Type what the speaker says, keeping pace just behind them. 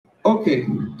Okay,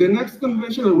 the next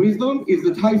conventional wisdom is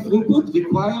that high throughput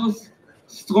requires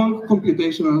strong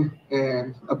computational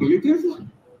abilities.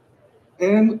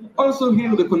 And also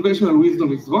here the conventional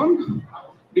wisdom is wrong,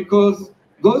 because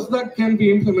those that can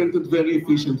be implemented very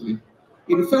efficiently.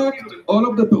 In fact, all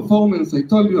of the performance I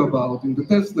told you about in the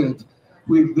testnet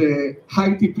with the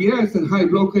high TPS and high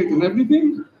block rate and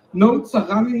everything, nodes are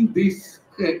running this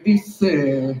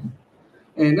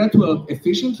network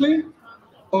efficiently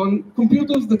on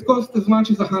computers that cost as much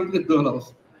as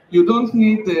 $100. You don't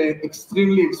need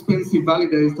extremely expensive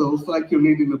validators like you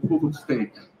need in a proof of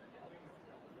stake.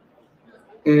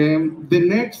 The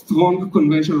next wrong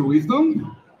conventional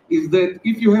wisdom is that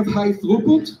if you have high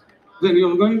throughput, then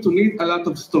you're going to need a lot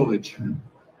of storage.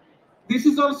 This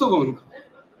is also wrong.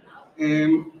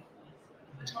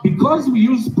 Because we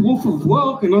use proof of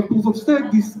work and not proof of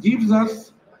stake, this gives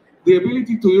us the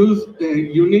ability to use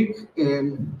unique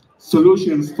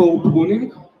solutions for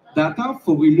pruning data,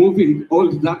 for removing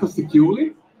old data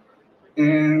securely.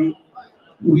 And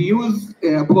we use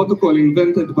a protocol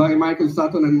invented by Michael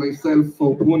Sutton and myself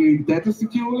for pruning data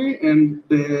securely, and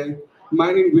the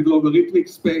mining with logarithmic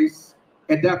space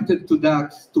adapted to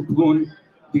that to prune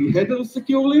the header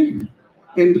securely.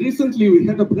 And recently we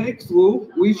had a breakthrough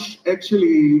which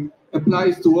actually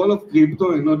applies to all of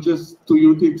crypto and not just to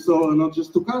UTXO or not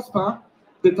just to Kaspa,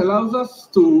 that allows us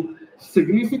to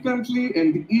significantly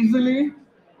and easily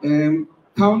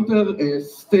counter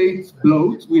state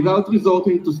bloat without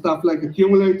resorting to stuff like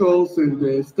accumulators and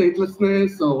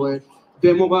statelessness or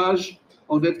demurrage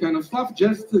or that kind of stuff,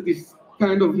 just this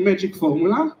kind of magic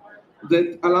formula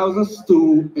that allows us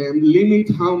to limit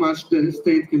how much the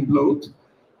state can bloat.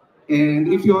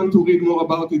 And if you want to read more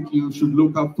about it, you should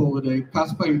look up for the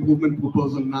Kaspa Improvement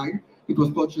Proposal 9. It was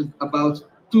published about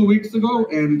 2 weeks ago,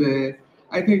 and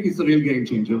I think it's a real game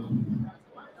changer.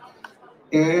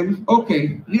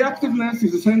 Okay, reactiveness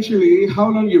is essentially how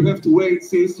long you have to wait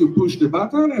since you push the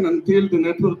button and until the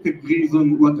network agrees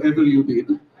on whatever you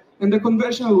did. And the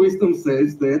conventional wisdom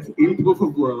says that in proof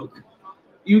of work,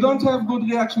 you don't have good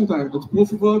reaction time, but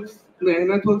proof of work, the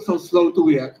networks are slow to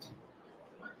react.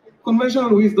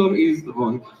 Conventional wisdom is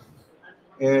wrong.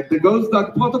 The Ghost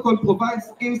Duck protocol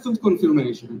provides instant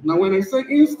confirmation. Now, when I say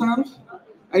instant,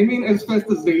 I mean as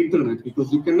fast as the internet,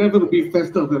 because you can never be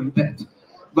faster than that.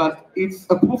 But it's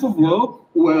a proof of work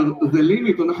where the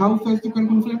limit on how fast you can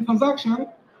confirm transaction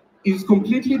is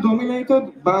completely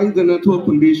dominated by the network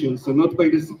conditions and not by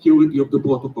the security of the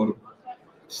protocol.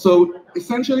 So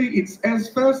essentially, it's as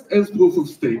fast as proof of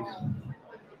stake.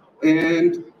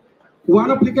 And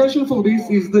one application for this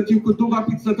is that you could do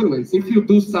rapid settlements. If you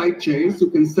do side chains, you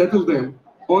can settle them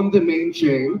on the main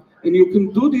chain, and you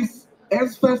can do this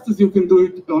as fast as you can do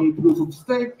it on proof of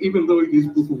stake, even though it is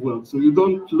proof of work. So you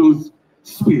don't lose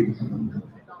speed.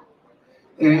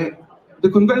 The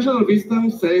conventional wisdom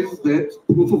says that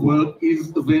proof of work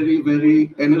is very,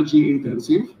 very energy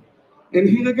intensive. And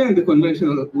here again, the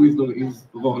conventional wisdom is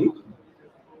wrong.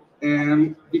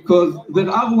 Because there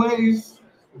are ways,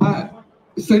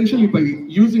 essentially by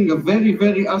using a very,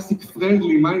 very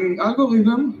ASIC-friendly mining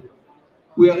algorithm,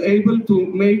 we are able to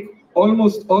make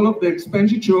almost all of the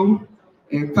expenditure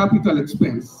capital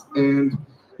expense and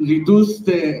reduce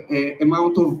the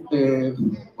amount of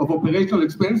operational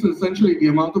expense, and essentially the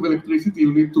amount of electricity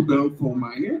you need to burn for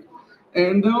mining.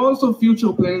 And there are also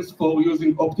future plans for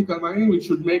using optical mining, which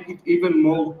should make it even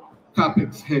more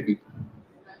capex heavy.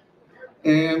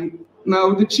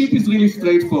 Now, the chip is really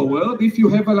straightforward. If you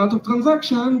have a lot of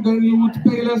transactions, then you would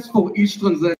pay less for each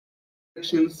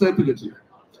transaction separately.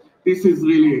 This is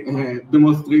really the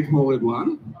most straightforward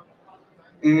one.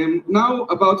 Now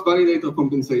about validator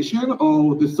compensation,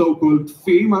 or the so-called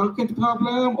fee market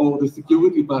problem, or the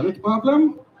security budget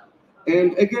problem.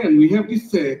 And again, we have this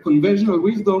conventional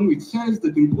wisdom which says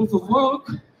that in proof of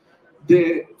work,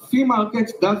 the fee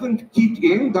market doesn't kick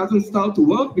in, doesn't start to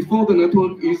work before the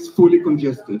network is fully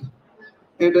congested.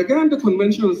 And again, the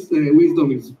conventional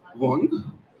wisdom is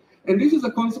wrong. And this is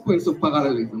a consequence of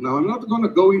parallelism. Now, I'm not going to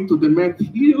go into the math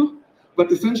here,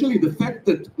 but essentially the fact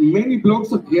that many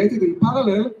blocks are created in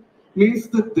parallel means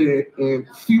that the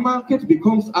fee market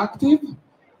becomes active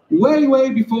way, way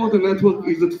before the network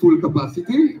is at full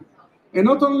capacity. And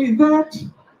not only that,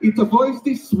 it avoids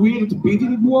this weird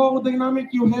bidding war dynamic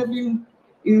you have in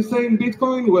say, in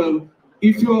Bitcoin, where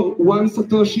if you're one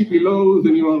Satoshi below,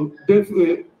 then you are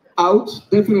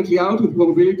definitely out with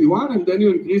probability 1, and then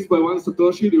you increase by 1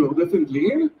 Satoshi, you are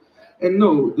definitely in. And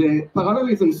no, the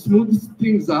parallelism smooths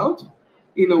things out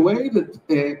in a way that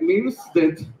means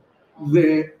that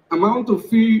the amount of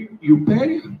fee you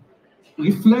pay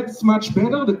reflects much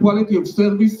better the quality of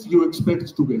service you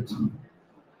expect to get.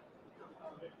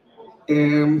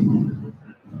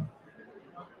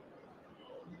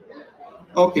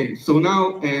 Okay, so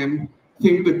now I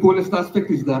think the coolest aspect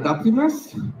is the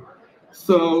adaptiveness.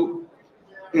 So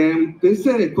this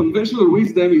conventional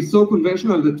wisdom is so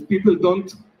conventional that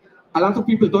a lot of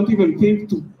people don't even think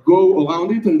to go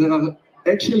around it, and there are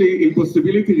actually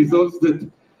impossibility results that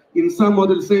in some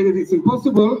models say that it's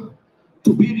impossible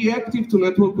to be reactive to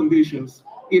network conditions.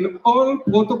 In all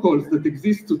protocols that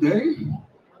exist today,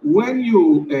 when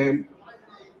you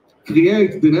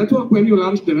create the network, when you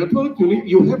launch the network,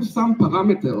 you have some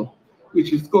parameter,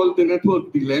 which is called the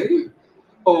network delay,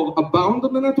 or a bound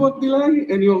on the network delay,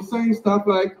 and you're saying stuff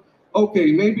like,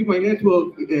 okay, maybe my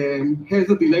network has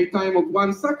a delay time of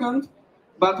 1 second,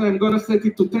 but I'm gonna set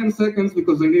it to 10 seconds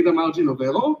because I need a margin of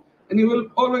error, and you will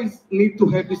always need to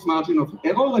have this margin of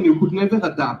error, and you could never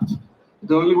adapt.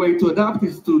 The only way to adapt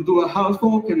is to do a hard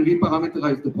fork and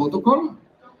reparameterize the protocol.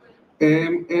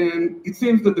 And it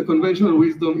seems that the conventional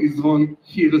wisdom is wrong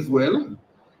here as well.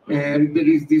 And there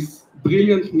is this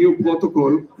brilliant new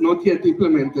protocol, not yet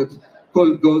implemented,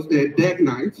 called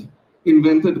DAGNITE,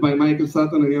 invented by Michael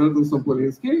Sutton and Jonathan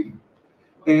Sompolinsky.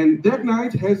 And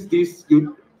DAGNITE has this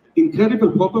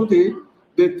incredible property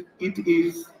that it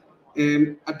is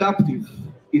adaptive.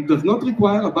 It does not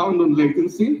require a bound on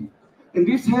latency, and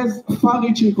this has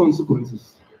far-reaching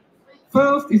consequences.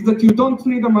 First is that you don't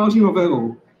need a margin of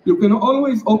error. You can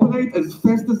always operate as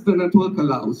fast as the network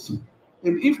allows.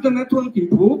 And if the network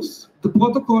improves, the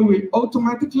protocol will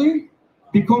automatically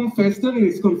become faster in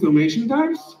its confirmation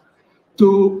times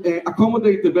to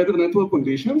accommodate the better network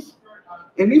conditions.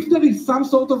 And if there is some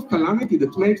sort of calamity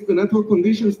that makes the network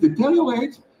conditions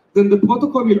deteriorate, then the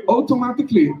protocol will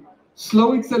automatically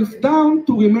slow itself down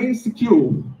to remain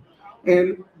secure.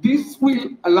 And this will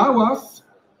allow us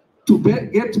to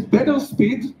get better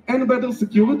speed and better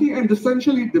security, and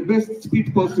essentially the best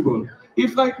speed possible.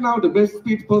 If right now the best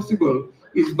speed possible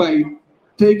is by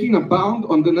taking a bound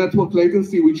on the network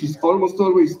latency, which is almost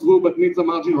always true but needs a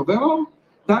margin of error,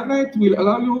 DAGNITE will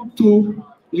allow you to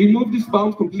remove this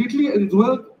bound completely and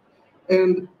work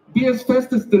and be as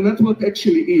fast as the network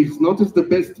actually is, not as the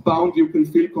best bound you can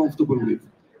feel comfortable with.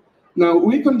 Now,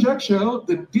 we conjecture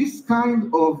that this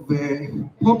kind of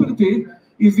property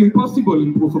is impossible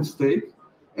in proof of stake,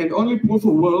 and only proof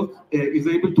of work is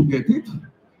able to get it.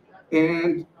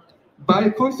 And by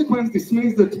consequence, this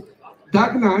means that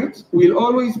DAGNITE will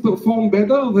always perform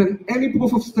better than any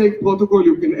proof of stake protocol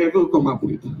you can ever come up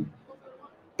with.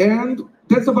 And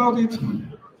that's about it.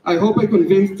 I hope I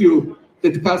convinced you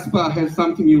that Kaspa has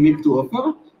something unique to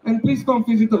offer, and please come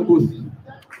visit our booth.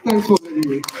 Thanks for having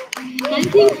me.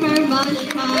 Thank you very much,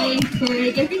 Kai,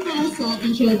 for giving us an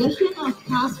introduction of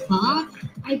Kaspa.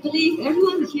 I believe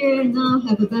everyone here now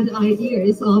have a better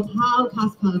ideas of how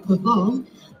Kaspa performs.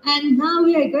 And now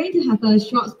we are going to have a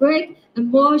short break,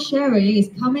 and more sharing is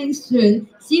coming soon.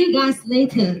 See you guys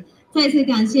later. 再次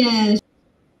感谢。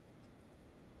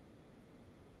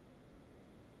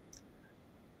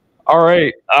All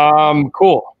right,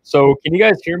 cool. So can you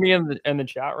guys hear me in the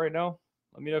chat right now?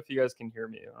 Let me know if you guys can hear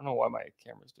me. I don't know why my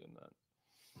camera's doing that.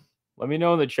 Let me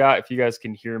know in the chat if you guys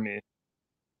can hear me. I'm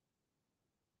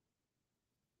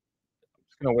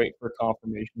just gonna wait for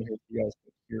confirmation here if you guys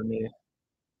can hear me.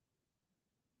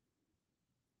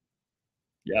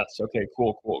 Yes, okay,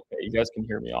 cool. Okay, you guys can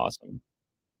hear me, awesome.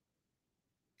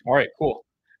 All right, cool.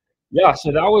 Yeah,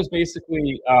 so that was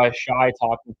basically Shai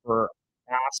talking for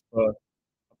Kaspa up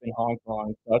in Hong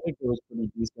Kong. So I think it was pretty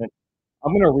decent.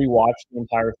 I'm gonna rewatch the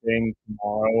entire thing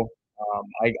tomorrow.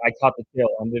 I caught the tail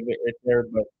end of it right there,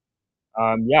 but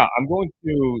yeah, I'm going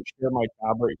to share my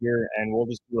tablet here, and we'll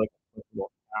just do like a quick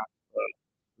little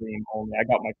stream only. I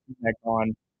got my Connect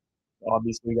on, so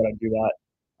obviously we gotta do that.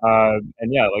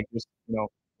 And yeah, like just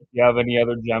if you have any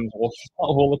other gems,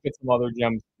 we'll look at some other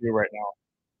gems too right now.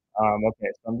 Okay,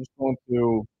 so I'm just going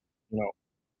to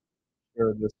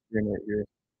share this screen right here.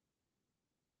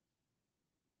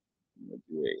 I'm gonna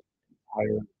do a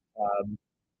entire tab.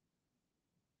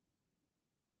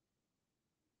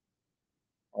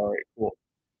 All right, cool.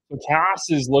 So CAS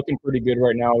is looking pretty good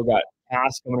right now. We got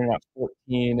CAS coming in at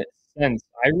 14 cents.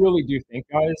 I really do think,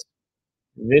 guys,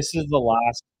 this is the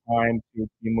last time to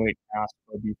accumulate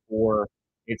Kaspa before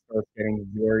it starts getting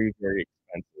very, very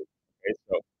expensive. Okay,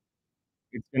 so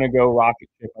it's gonna go rocket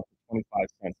ship up to 25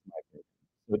 cents in my opinion.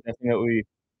 So definitely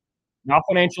not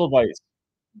financial advice,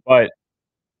 but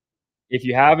if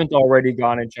you haven't already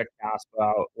gone and checked Kaspa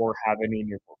out or have any in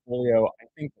your portfolio, I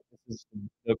think that this is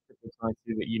the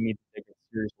cryptocurrency that you need to take a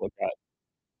serious look at.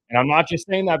 And I'm not just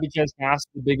saying that because CAS is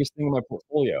the biggest thing in my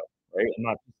portfolio, right? I'm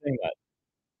not just saying that.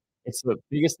 It's the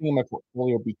biggest thing in my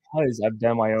portfolio because I've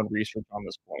done my own research on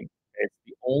this coin. It's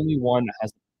the only one that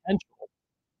has the potential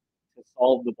to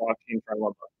solve the blockchain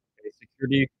trilemma. Okay?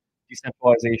 Security,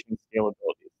 decentralization,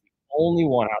 scalability. It's the only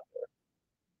one out there.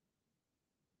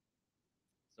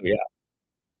 So yeah,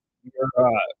 we're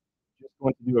just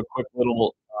going to do a quick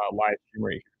little live stream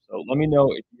right here. So let me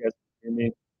know if you guys can hear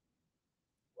me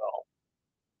well.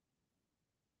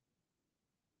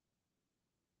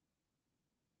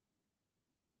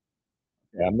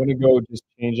 Okay, I'm gonna go just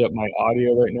change up my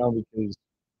audio right now because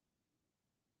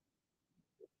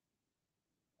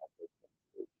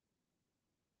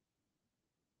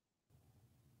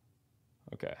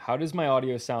okay, how does my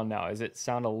audio sound now? Does it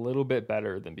sound a little bit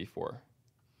better than before?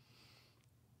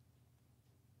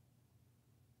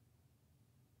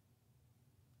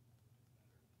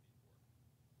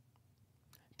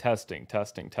 Testing,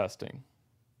 testing, testing.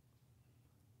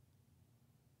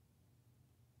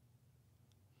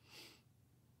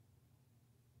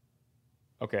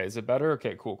 Okay, is it better?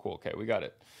 Okay, cool, cool. Okay, we got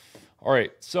it. All right,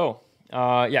 so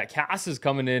yeah, Cass is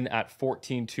coming in at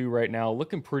 14.2 right now,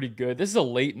 looking pretty good. This is a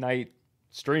late night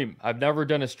stream. I've never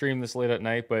done a stream this late at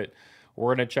night, but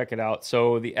we're gonna check it out.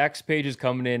 So the X page is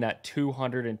coming in at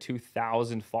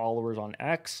 202,000 followers on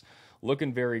X,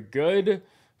 looking very good,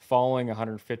 following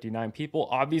 159 people.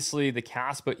 Obviously, the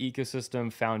Kaspa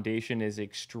ecosystem foundation is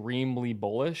extremely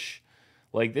bullish.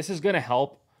 Like this is gonna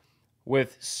help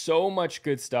with so much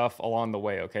good stuff along the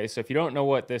way. Okay, so if you don't know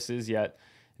what this is yet,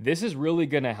 this is really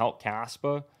going to help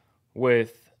Kaspa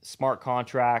with smart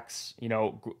contracts, you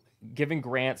know, giving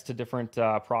grants to different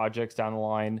projects down the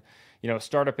line, you know,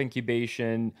 startup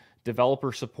incubation,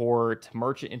 developer support,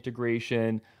 merchant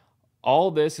integration.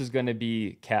 All this is going to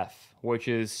be KEF, which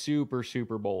is super,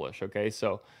 super bullish. Okay,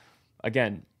 so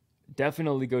again,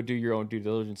 definitely go do your own due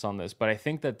diligence on this. But I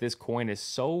think that this coin is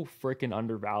so freaking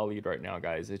undervalued right now,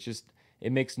 guys. It's just,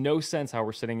 it makes no sense how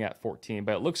we're sitting at 14.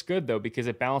 But it looks good, though, because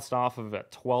it bounced off of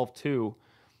at 12.2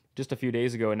 just a few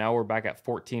days ago. And now we're back at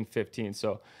 14.15.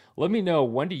 So let me know,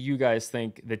 when do you guys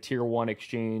think the tier 1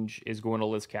 exchange is going to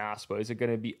list Kaspa? Is it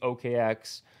going to be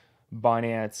OKX,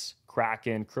 Binance,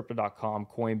 Kraken, Crypto.com,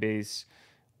 Coinbase?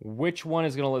 Which one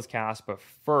is going to list Kaspa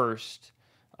first?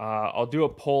 I'll do a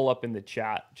poll up in the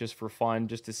chat just for fun,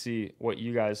 just to see what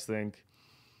you guys think.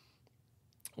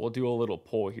 We'll do a little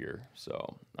poll here.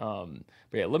 So, but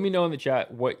yeah, let me know in the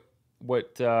chat what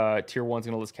tier 1's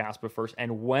going to list Kaspa first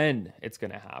and when it's going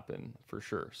to happen for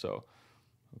sure. So,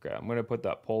 okay, I'm going to put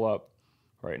that poll up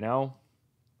right now.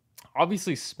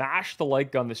 Obviously, smash the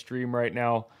like on the stream right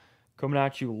now. Coming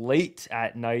at you late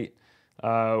at night.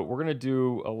 We're going to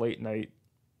do a late night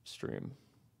stream.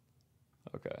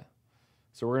 Okay.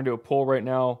 So we're going to do a poll right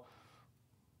now.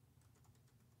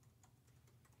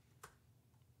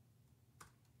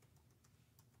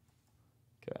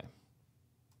 Okay.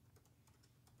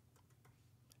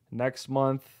 Next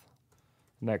month,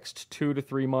 next 2 to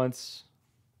 3 months.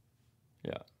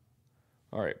 Yeah.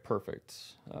 All right, perfect.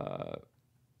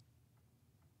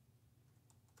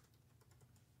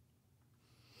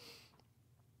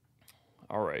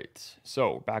 All right.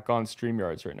 So back on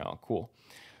StreamYards right now. Cool.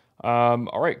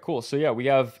 All right, cool. So yeah, we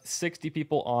have 60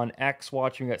 people on X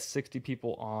watching. We got 60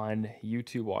 people on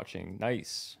YouTube watching.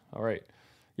 Nice. All right.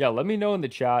 Yeah, let me know in the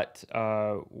chat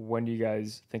when do you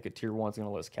guys think a tier 1's going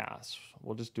to list Cas.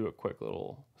 We'll just do a quick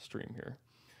little stream here.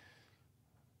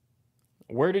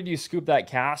 Where did you scoop that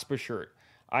Kaspa shirt?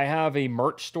 I have a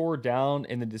merch store down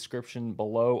in the description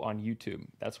below on YouTube.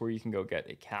 That's where you can go get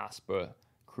a Kaspa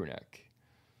crew neck.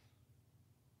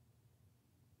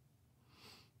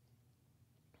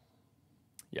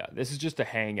 Yeah, this is just a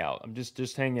hangout. I'm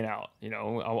just hanging out. You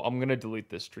know, I'm gonna delete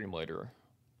this stream later.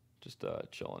 Just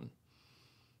chilling.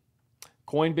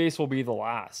 Coinbase will be the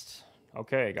last.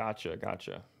 Okay, gotcha.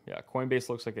 Yeah, Coinbase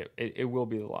looks like it will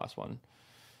be the last one.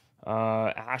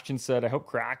 Ashton said, I hope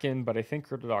Kraken, but I think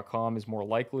Crypto.com is more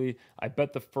likely. I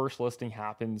bet the first listing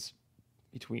happens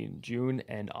between June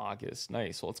and August.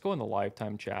 Nice. So let's go in the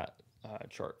lifetime chat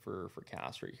chart for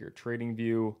Cas right here. Trading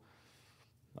view.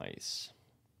 Nice.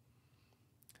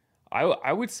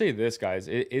 I would say this, guys.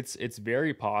 It's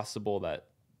very possible that,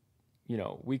 you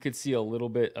know, we could see a little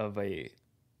bit of a,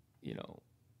 you know,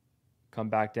 come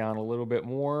back down a little bit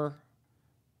more,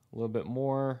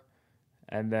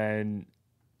 and then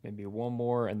maybe one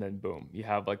more, and then boom, you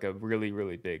have like a really,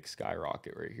 really big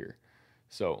skyrocket right here.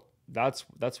 So that's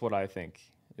what I think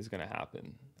is going to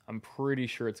happen. I'm pretty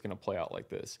sure it's going to play out like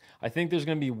this. I think there's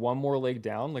going to be one more leg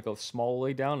down, like a small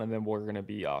leg down, and then we're going to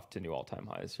be off to new all-time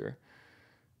highs here.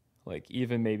 Like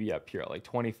even maybe up here, like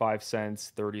 25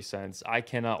 cents, 30 cents. I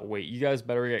cannot wait. You guys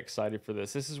better get excited for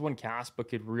this. This is when Kaspa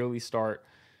could really start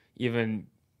even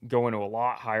going to a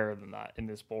lot higher than that in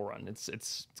this bull run.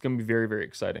 It's going to be very, very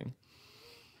exciting.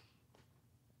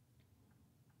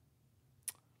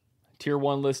 Tier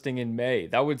 1 listing in May.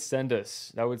 That would send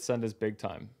us big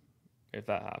time if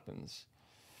that happens.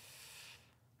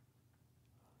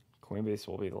 Coinbase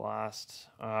will be the last.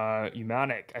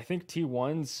 Humanic. I think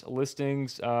T1's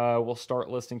listings will start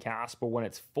listing Kaspa when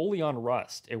it's fully on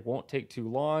Rust. It won't take too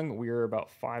long. We're about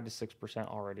 5 to 6%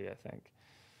 already, I think.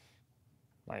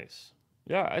 Nice.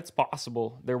 Yeah, it's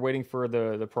possible. They're waiting for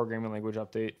the programming language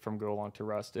update from Golang to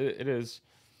Rust. It is.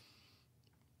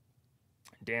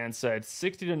 Dan said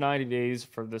 60 to 90 days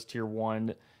for this tier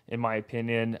 1, in my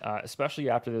opinion, especially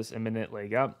after this imminent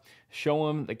leg up. Show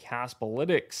them the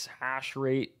Kaspalytics hash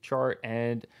rate chart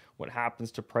and what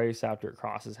happens to price after it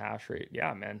crosses hash rate.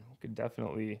 Yeah, man, we could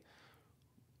definitely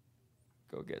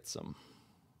go get some.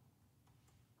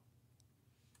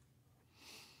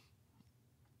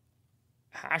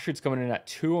 Hash rate's coming in at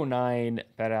 209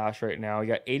 petahash right now. You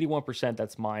got 81%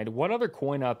 that's mined. What other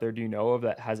coin out there do you know of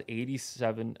that has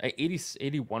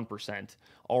 81%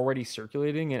 already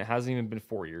circulating and it hasn't even been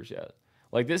 4 years yet?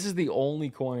 Like, this is the only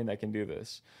coin that can do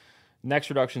this. Next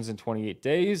reduction's in 28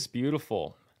 days.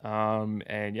 Beautiful.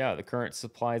 And yeah, the current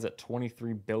supply is at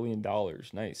 $23 billion.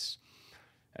 Nice.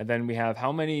 And then we have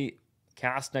how many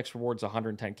casts. Next reward's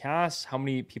 110 casts. How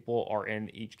many people are in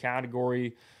each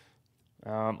category?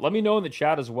 Let me know in the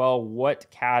chat as well what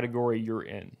category you're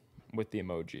in with the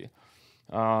emoji.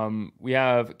 We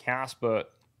have Kaspa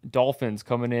dolphins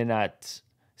coming in at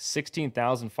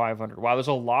 16,500. Wow, there's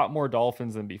a lot more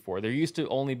dolphins than before. There used to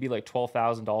only be like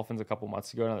 12,000 dolphins a couple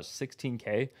months ago. Now there's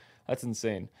 16K. That's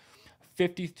insane.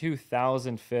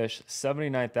 52,000 fish,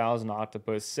 79,000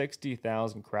 octopus,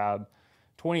 60,000 crab,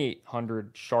 2,800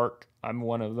 shark. I'm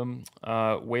one of them.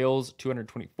 Whales,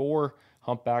 224.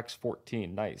 Humpbacks,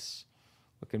 14. Nice.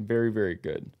 Looking very, very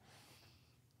good.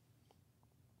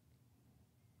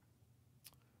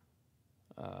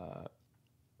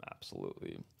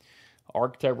 Absolutely.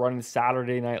 Archetype running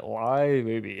Saturday Night Live,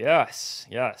 baby. Yes,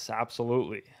 yes,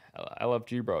 absolutely. I love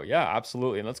G-Bro. Yeah,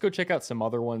 absolutely. And let's go check out some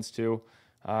other ones too.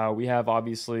 We have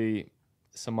obviously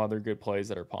some other good plays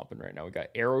that are pumping right now. We got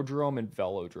Aerodrome and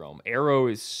Velodrome. Aero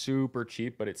is super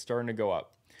cheap, but it's starting to go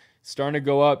up. Starting to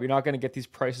go up. You're not going to get these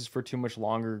prices for too much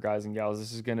longer, guys and gals.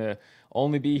 This is going to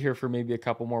only be here for maybe a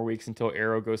couple more weeks until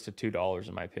Aero goes to $2,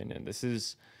 in my opinion. This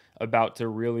is about to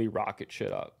really rocket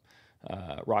ship up.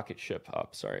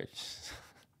 Sorry.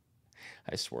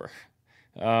 I swear.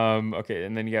 Okay,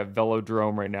 and then you have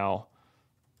Velodrome right now.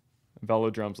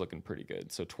 Velodrome's looking pretty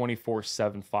good. So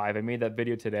 24.75. I made that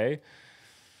video today.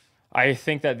 I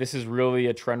think that this is really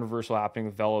a trend reversal happening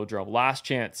with Velodrome. Last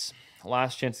chance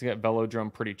to get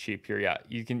Velodrome pretty cheap here. Yeah,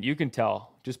 you can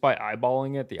tell just by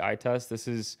eyeballing it, the eye test. This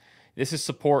is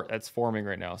support that's forming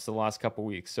right now. So the last couple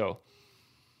weeks. So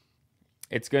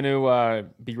it's going to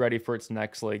be ready for its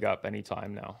next leg up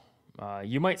anytime now.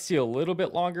 You might see a little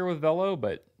bit longer with Velo,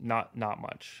 but not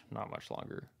much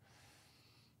longer.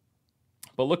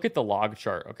 But look at the log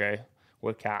chart, okay,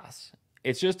 with CAS.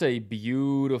 It's just a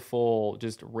beautiful,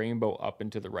 just rainbow up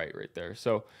and to the right there.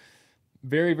 So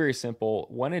very, very simple.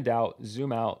 When in doubt,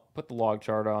 zoom out, put the log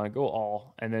chart on, go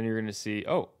all, and then you're going to see,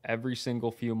 oh, every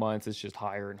single few months it's just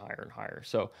higher and higher and higher.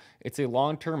 So it's a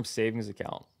long-term savings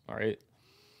account, all right?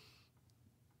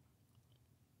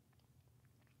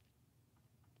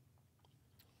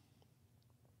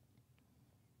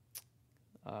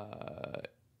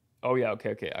 Oh yeah,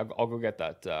 okay. I'll go get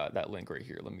that link right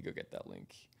here. Let me go get that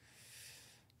link.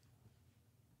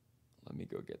 Let me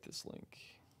go get this link.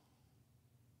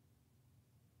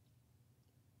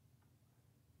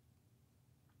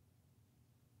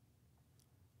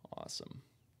 Awesome.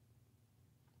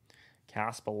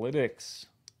 Kaspalytics.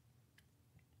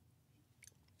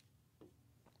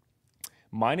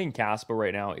 Mining Kaspa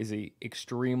right now is a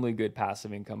extremely good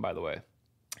passive income, by the way.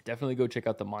 Definitely go check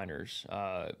out the miners.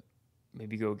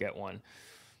 Maybe go get one.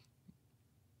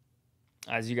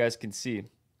 As you guys can see,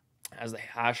 as the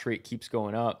hash rate keeps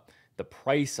going up, the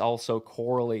price also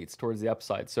correlates towards the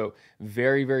upside. So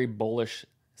very, very bullish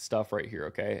stuff right here,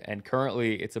 okay? And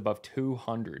currently it's above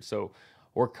 200. So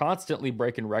we're constantly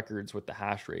breaking records with the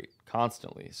hash rate,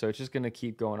 constantly. So it's just going to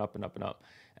keep going up and up and up.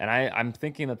 And I'm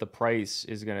thinking that the price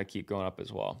is going to keep going up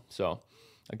as well. So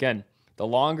again, the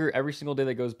longer every single day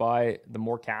that goes by, the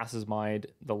more CAS is mined,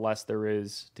 the less there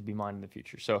is to be mined in the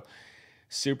future. So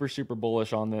super, super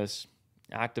bullish on this.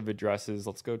 Active addresses.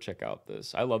 Let's go check out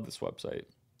this. I love this website.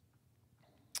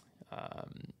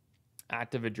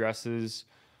 Active addresses.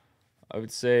 I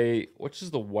would say, which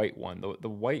is the white one? The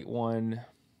white one,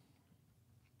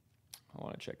 I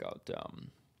want to check out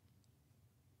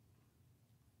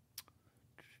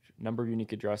number of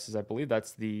unique addresses. I believe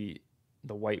that's the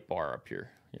white bar up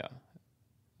here. Yeah.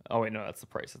 Oh wait, no, that's the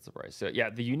price. That's the price. So yeah,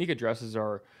 the unique addresses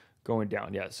are going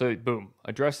down. Yeah. So boom,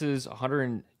 addresses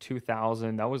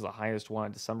 102,000. That was the highest one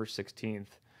on December 16th.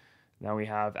 Now we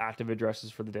have active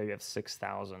addresses for the day. We have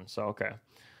 6,000. So, okay.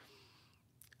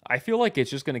 I feel like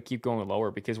it's just going to keep going lower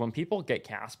because when people get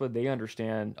Kaspa, they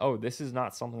understand, oh, this is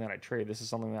not something that I trade. This is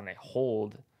something that I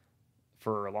hold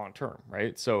for long term,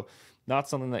 right? So not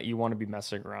something that you want to be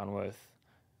messing around with.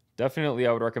 Definitely,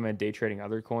 I would recommend day trading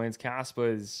other coins.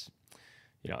 Kaspa is,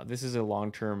 this is a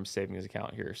long-term savings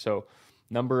account here. So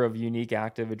number of unique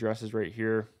active addresses right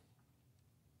here,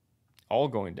 all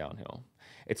going downhill.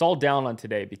 It's all down on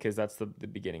today because that's the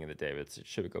beginning of the day. But it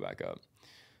should go back up,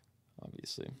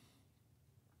 obviously.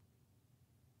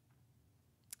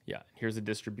 Yeah, here's the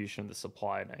distribution of the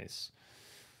supply. Nice.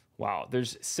 Wow,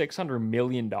 there's $600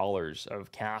 million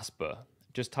of Kaspa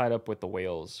just tied up with the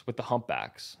whales, with the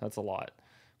humpbacks. That's a lot.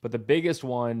 But the biggest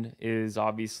one is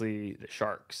obviously the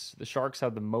sharks. The sharks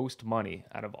have the most money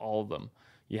out of all of them.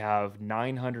 You have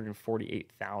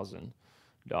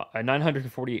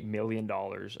 $948 million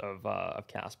of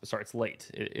Kaspa. Sorry, it's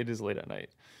late. It is late at night.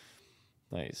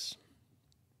 Nice.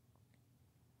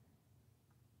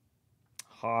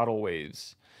 HODL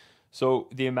waves. So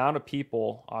the amount of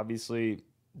people, obviously,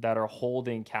 that are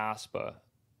holding Kaspa,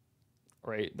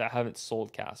 right, that haven't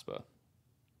sold Kaspa.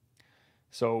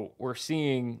 So we're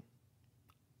seeing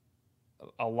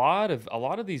a lot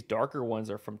of these darker ones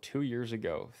are from 2 years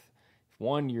ago,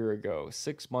 1 year ago,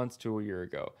 6 months to a year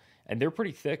ago, and they're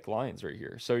pretty thick lines right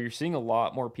here. So you're seeing a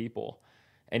lot more people,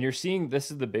 and you're seeing,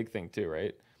 this is the big thing too,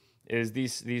 right? Is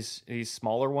these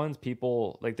smaller ones,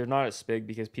 people, like, they're not as big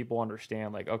because people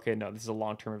understand, like, okay, no, this is a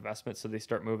long-term investment, so they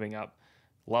start moving up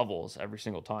levels every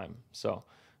single time. So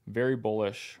very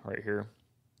bullish right here.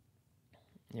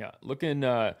 Yeah, looking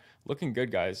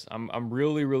good, guys. I'm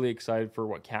really excited for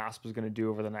what Kaspa is going to do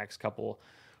over the next couple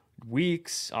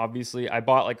weeks. Obviously, I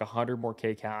bought like 100 more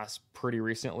Kaspa pretty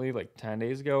recently, like 10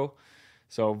 days ago.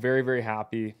 So very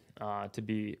happy to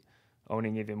be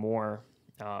owning even more.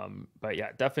 But yeah,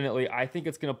 definitely, I think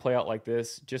it's going to play out like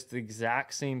this, just the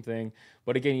exact same thing.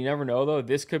 But again, you never know though.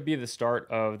 This could be the start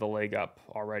of the leg up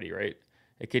already, right?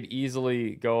 It could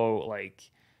easily go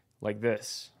like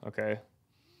this, okay?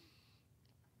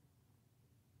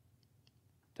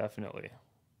 Definitely.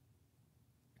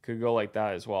 Could go like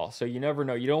that as well. So you never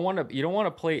know. You don't want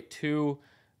to play it too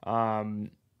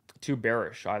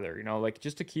bearish either. Like,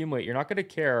 just accumulate. You're not going to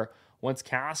care once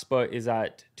Kaspa is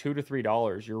at $2 to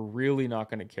 $3. You're really not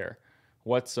going to care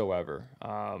whatsoever.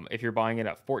 If you're buying it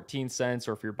at 14 cents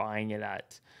or if you're buying it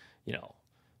at,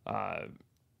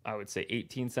 I would say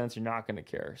 18 cents, you're not going to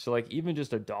care. So like even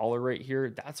just $1 right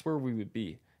here, that's where we would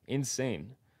be.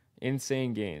 Insane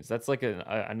gains. That's like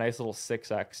a nice little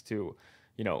 6x to,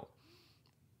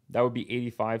 that would be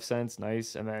 85 cents.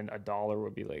 Nice. And then $1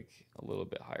 would be like a little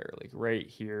bit higher. Like right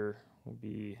here would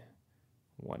be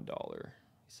 $1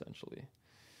 essentially.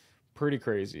 Pretty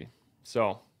crazy.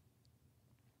 So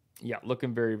yeah,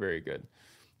 looking very good.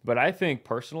 But I think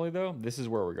personally though, this is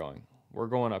where we're going. We're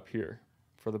going up here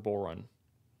for the bull run.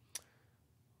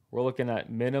 We're looking at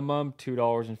minimum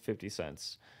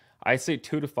 $2.50. I say $2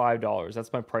 to $5.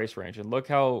 That's my price range. And look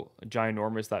how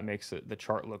ginormous that makes the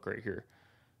chart look right here.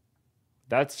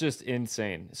 That's just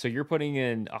insane. So you're putting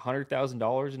in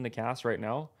 $100,000 in the cast right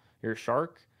now. You're a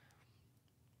shark.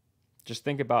 Just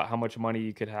think about how much money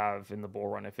you could have in the bull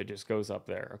run if it just goes up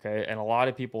there, okay? And a lot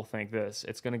of people think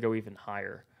it's going to go even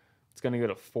higher. It's going to go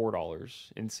to $4.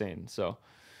 Insane. So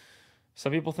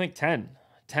some people think 10.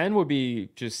 10 would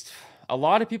be just, a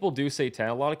lot of people do say 10.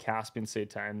 A lot of Caspians say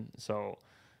 10. So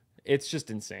it's just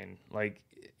insane. Like,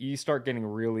 you start getting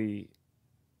really,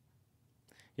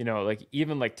 like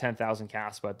even like 10,000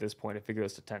 Kaspa at this point, if it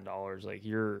goes to $10, like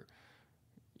you're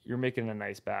making a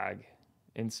nice bag.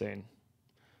 Insane.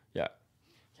 Yeah.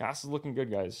 Kas is looking good,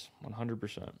 guys.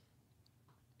 100%.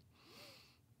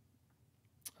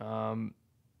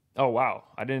 Oh, wow.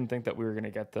 I didn't think that we were going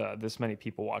to get this many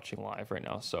people watching live right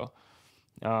now. So,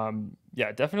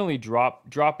 yeah, definitely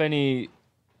drop any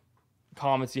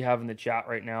comments you have in the chat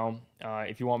right now.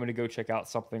 If you want me to go check out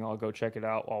something, I'll go check it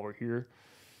out while we're here.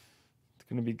 It's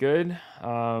going to be good.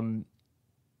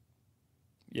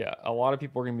 Yeah, a lot of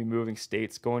people are going to be moving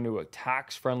states, going to a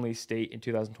tax-friendly state in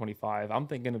 2025. I'm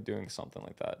thinking of doing something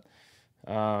like that.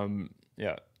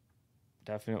 Yeah,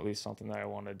 definitely something that I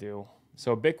want to do.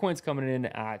 So Bitcoin's coming in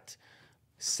at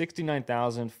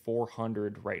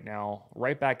 69,400 right now,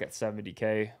 right back at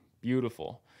 70K.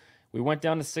 Beautiful. We went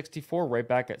down to 64, right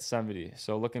back at 70.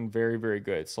 So looking very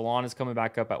good. Solana is coming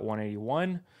back up at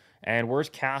 181. And where's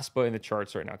Kaspa in the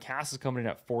charts right now? Kaspa is coming in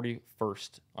at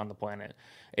 41st on the planet.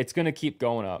 It's going to keep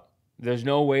going up. There's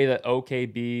no way that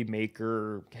OKB,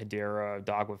 Maker, Hedera,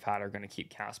 Dog with Hat are going to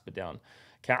keep Kaspa down.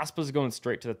 Kaspa's going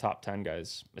straight to the top 10,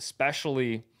 guys,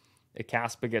 especially if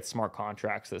Kaspa gets smart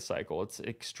contracts this cycle. It's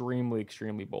extremely,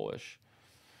 extremely bullish.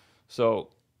 So,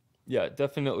 yeah,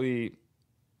 definitely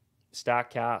stack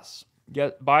CAS.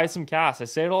 Buy some CAS. I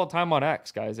say it all the time on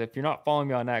X, guys. If you're not following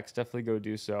me on X, definitely go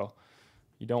do so.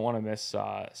 You don't want to miss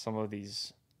some of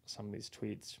these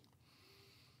tweets.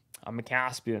 I'm a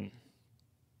Caspian.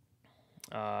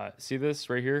 See this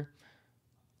right here?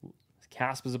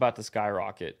 Kaspa is about to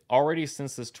skyrocket. Already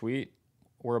since this tweet,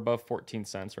 we're above 14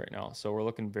 cents right now. So we're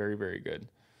looking very, very good.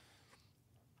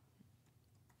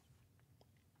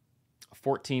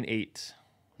 14.8.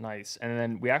 Nice. And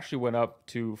then we actually went up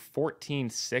to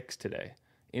 14.6 today.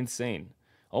 Insane.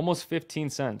 Almost 15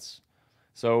 cents.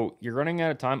 So you're running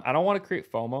out of time. I don't want to create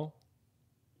FOMO,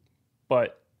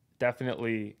 but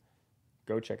definitely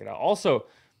go check it out. Also,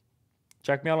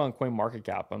 check me out on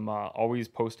CoinMarketCap. I'm always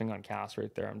posting on CAS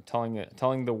right there. I'm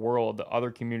telling the world, the other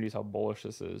communities, how bullish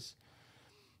this is.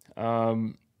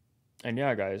 And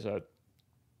yeah, guys, let's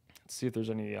see if there's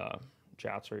any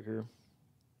chats right here.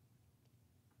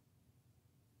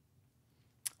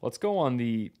 Let's go on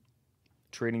the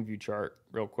trading view chart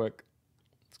real quick.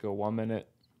 Let's go 1 minute.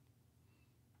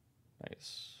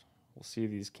 Nice. We'll see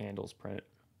these candles print.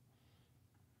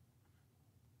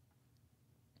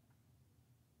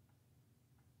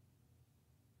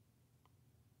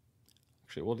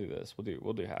 Actually, we'll do this.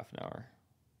 We'll do half an hour.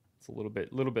 It's a little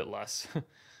bit less. Do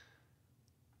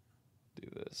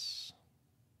this.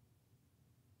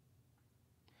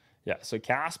 Yeah, so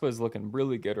Kaspa is looking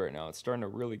really good right now. It's starting to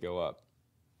really go up.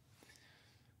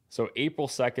 So April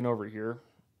 2nd over here.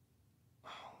 Oh,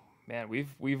 man, we've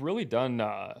really done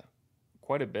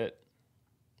quite a bit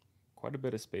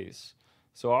of space.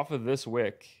 So off of this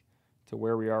wick to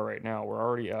where we are right now, we're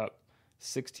already up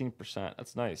 16%.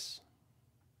 That's nice.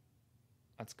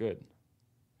 That's good.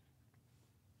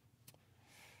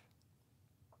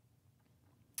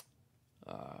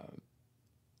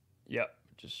 Yep,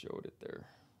 just showed it there.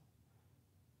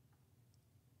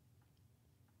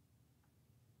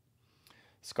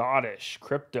 Scottish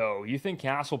crypto. You think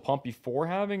CAS will pump before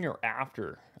halving or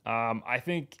after? I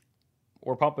think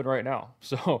we're pumping right now.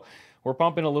 So we're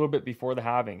pumping a little bit before the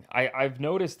halving. I've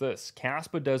noticed this.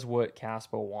 Kaspa does what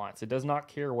Kaspa wants. It does not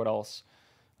care what else,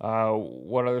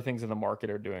 what other things in the market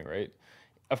are doing, right?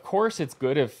 Of course, it's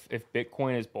good if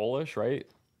Bitcoin is bullish, right?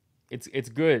 It's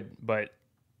good, but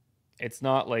it's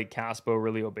not like Kaspa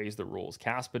really obeys the rules.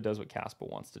 Kaspa does what Kaspa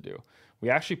wants to do. We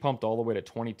actually pumped all the way to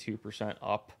 22%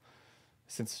 up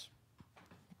since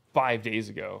 5 days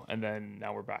ago, and then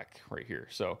now we're back right here.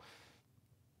 So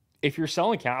if you're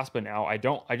selling Kaspa now, I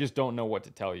just don't know what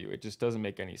to tell you. It just doesn't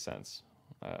make any sense.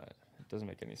 It doesn't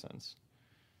make any sense.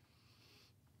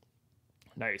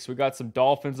 Nice. We got some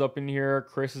dolphins up in here.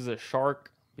 Chris is a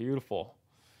shark. Beautiful.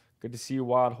 Good to see you,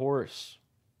 Wild Horse.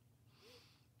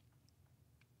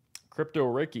 Crypto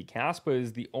Ricky. Kaspa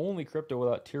is the only crypto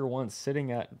without tier 1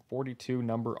 sitting at 42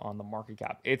 number on the market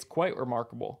cap. It's quite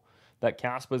remarkable that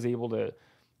Kaspa is able to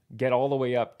get all the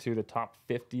way up to the top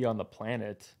 50 on the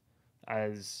planet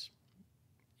as,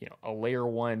 you know, a layer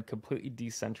 1 completely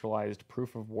decentralized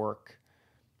proof of work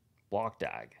block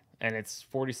DAG, and it's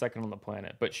 42nd on the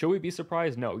planet. But should we be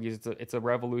surprised? No, because it's a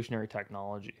revolutionary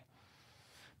technology.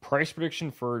 Price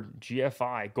prediction for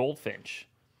GFI Goldfinch,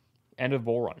 end of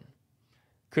bull run,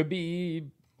 could be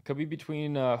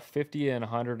between $50 and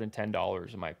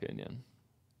 $110 in my opinion.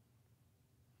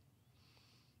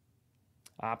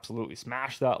 Absolutely.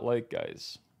 Smash that like,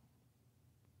 guys.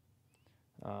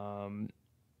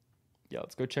 Yeah,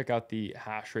 let's go check out the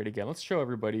hash rate again. Let's show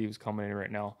everybody who's coming in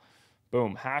right now.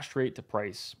 Boom. Hash rate to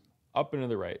price. Up and to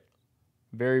the right.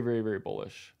 Very, very, very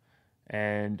bullish.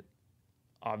 And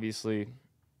obviously,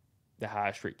 the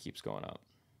hash rate keeps going up.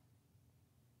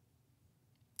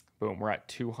 Boom. We're at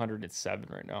 207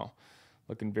 right now.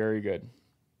 Looking very good.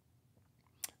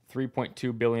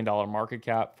 $3.2 billion market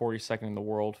cap, 42nd in the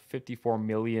world, 54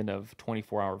 million of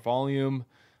 24-hour volume.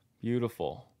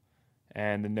 Beautiful.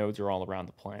 And the nodes are all around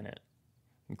the planet,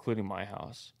 including my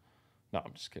house. No,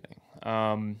 I'm just kidding.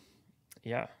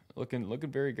 Yeah, looking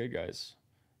very good, guys.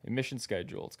 Emission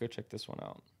schedule. Let's go check this one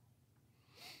out.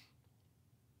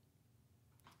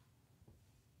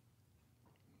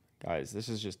 Guys, this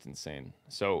is just insane.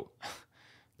 So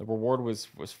the reward was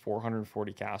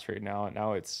 440 CAS right now, and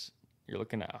now you're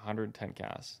looking at 110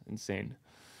 CAS. Insane.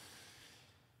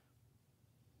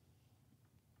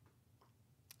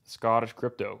 Scottish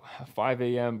crypto. 5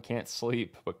 a.m. Can't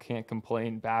sleep, but can't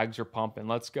complain. Bags are pumping.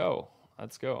 Let's go.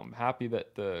 Let's go. I'm happy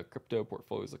that the crypto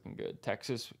portfolio is looking good.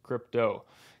 Texas crypto.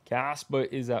 Kaspa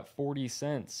is at 40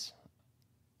 cents.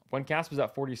 When Kaspa is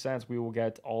at 40 cents, we will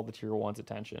get all the tier 1's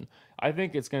attention. I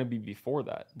think it's going to be before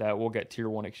that we'll get tier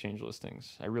 1 exchange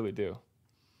listings. I really do.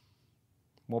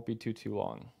 Won't be too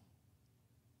long.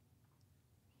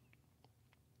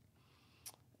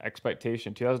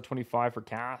 Expectation 2025 for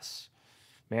Cas.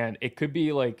 Man, it could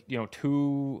be like,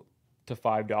 $2 to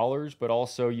 $5, but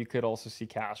also you could also see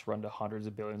Cas run to hundreds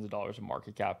of billions of dollars in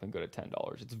market cap and go to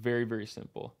 $10. It's very, very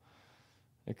simple.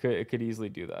 It could easily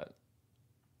do that.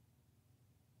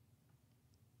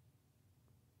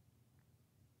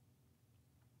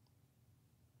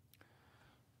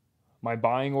 My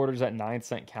buying orders at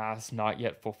 9-cent Cas not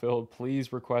yet fulfilled.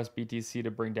 Please request BTC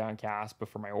to bring down Cas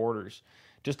before my orders.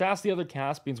 Just ask the other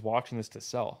Caspians watching this to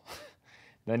sell.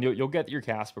 Then you'll get your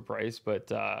Kaspa price,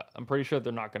 but I'm pretty sure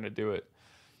they're not going to do it.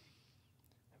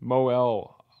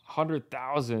 Moel,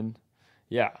 100,000.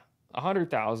 Yeah,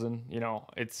 100,000.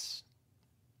 It's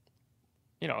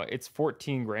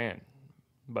 14 grand,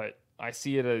 but I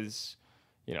see it as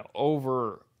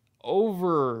over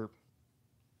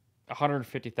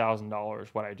 $150,000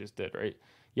 what I just did, right?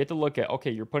 You have to look at, okay,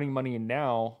 you're putting money in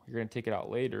now, you're going to take it out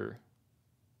later.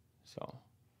 So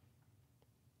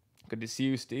good to see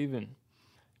you, Steven.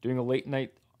 Doing a late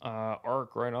night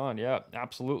ARC right on. Yeah,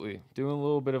 absolutely. Doing a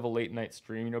little bit of a late night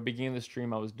stream. Beginning of the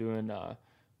stream I was doing, I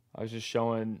was just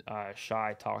showing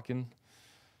Shy talking.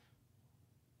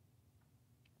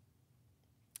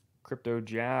 Crypto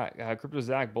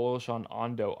Zach bullish on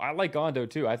Ondo. I like Ondo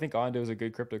too. I think Ondo is a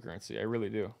good cryptocurrency. I really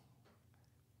do.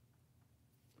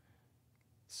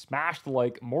 Smash the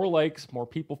like, more likes, more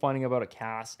people finding about a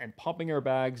Cas and pumping our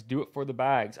bags. Do it for the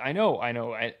bags. I know.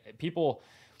 People,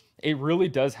 it really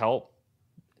does help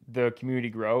the community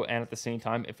grow. And at the same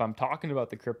time, if I'm talking about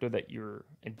the crypto that you're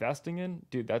investing in,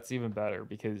 dude, that's even better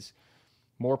because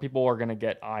more people are going to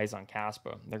get eyes on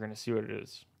Kaspa. They're going to see what it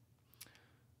is.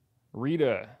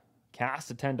 Rita, Cas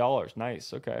to $10.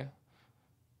 Nice. Okay.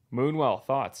 Moonwell,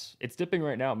 thoughts? It's dipping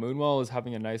right now. Moonwell is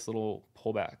having a nice little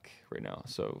pullback right now.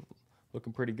 So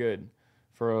looking pretty good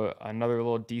for another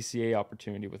little DCA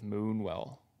opportunity with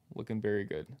Moonwell. Looking very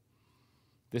good.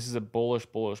 This is a bullish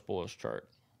chart.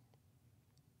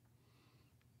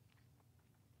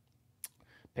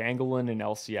 Pangolin and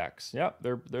LCX. Yep,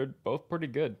 they're both pretty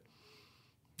good.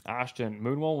 Ashton,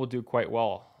 Moonwell will do quite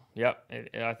well. Yep,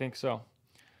 I think so.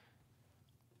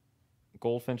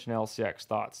 Goldfinch and LCX,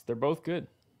 thoughts? They're both good.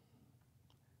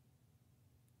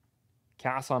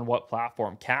 Cas on what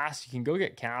platform? Cas, you can go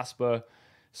get Kaspa.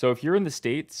 So if you're in the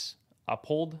States,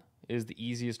 Uphold is the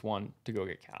easiest one to go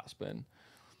get Kaspa in.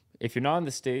 If you're not in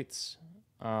the States,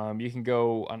 you can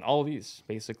go on all of these,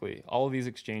 basically. All of these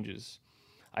exchanges.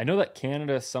 I know that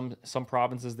Canada, some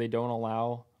provinces, they don't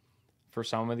allow for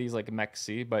some of these, like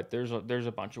MEXC, but there's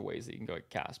a bunch of ways that you can go get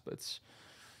Kaspa. It's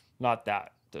not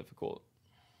that difficult.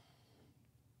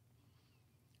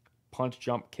 Punch,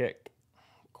 jump, kick.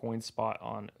 Coin spot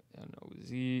on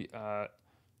NOZ.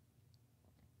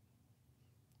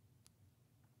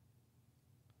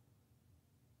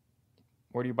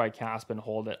 Where do you buy Kaspa and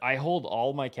hold it? I hold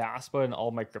all my Kaspa and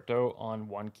all my crypto on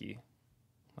one key.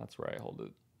 That's where I hold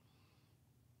it.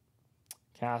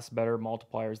 Cas better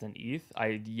multipliers than ETH?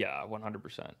 Yeah,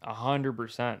 100%.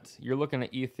 100%. You're looking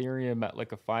at Ethereum at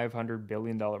like a $500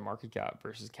 billion market cap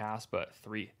versus Kaspa at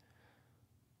 3.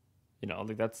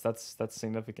 Like that's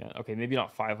significant. Okay, maybe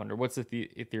not 500. What's the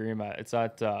Ethereum at? It's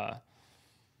at I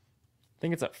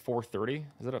think it's at 430.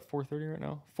 Is it at 430 right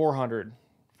now?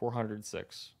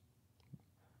 406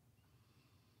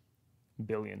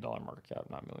 billion dollar market cap,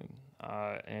 not million.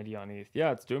 Andy on ETH.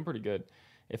 Yeah, it's doing pretty good.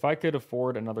 If I could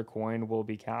afford another coin, will it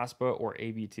be Kaspa or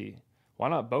ABT? Why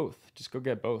not both? Just go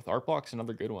get both. ARPBlock's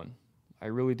another good one. I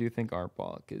really do think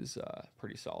ARCHETYPE is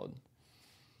pretty solid.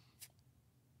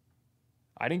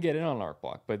 I didn't get in on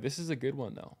ARCHETYPE, but this is a good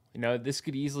one though. This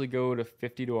could easily go to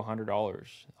 $50 to $100.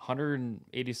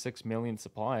 186 million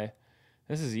supply.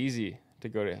 This is easy to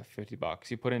go to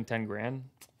 $50. You put in 10 grand,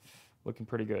 looking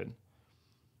pretty good.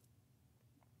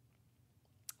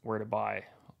 Where to buy?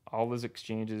 All those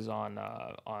exchanges on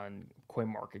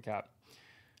CoinMarketCap.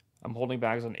 I'm holding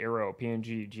bags on Arrow,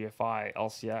 PNG, GFI,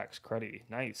 LCX, Credit.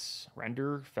 Nice.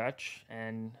 Render, fetch,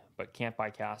 but can't buy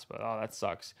Kaspa. Oh, that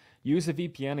sucks. Use a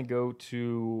VPN and go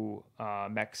to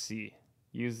MEXC.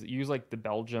 Use like the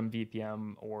Belgium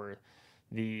VPN or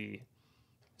the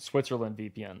Switzerland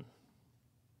VPN.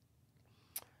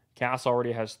 Cas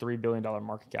already has $3 billion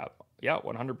market cap. Yeah,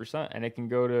 100%. And it can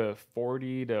go to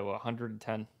 40 to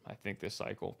 110, I think, this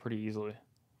cycle pretty easily.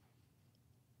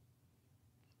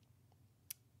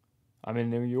 I'm in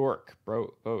New York,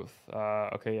 bro. Both.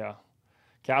 Okay, yeah.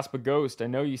 Kaspa Ghost, I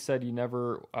know you said you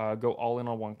never go all in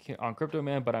on crypto,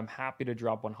 man, but I'm happy to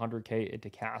drop 100K into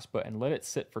Kaspa and let it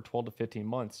sit for 12 to 15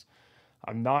 months.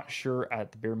 I'm not sure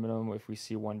at the bare minimum if we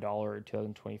see $1 in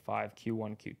 2025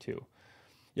 Q1 Q2.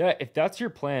 Yeah, if that's your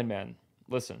plan, man,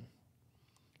 listen.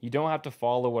 You don't have to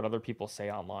follow what other people say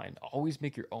online. Always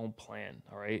make your own plan,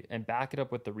 all right? And back it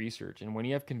up with the research. And when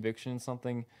you have conviction in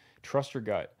something, trust your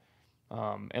gut.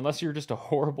 Unless you're just a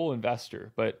horrible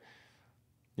investor. But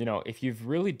if you've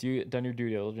really done your due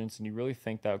diligence and you really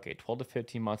think that okay, 12 to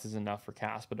 15 months is enough for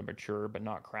Caspa to mature but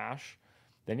not crash,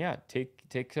 then yeah, take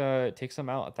some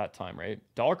out at that time, right?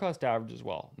 Dollar cost average as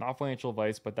well. Not financial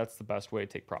advice, but that's the best way to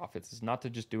take profits. Is not to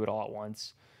just do it all at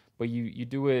once, but you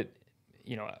do it,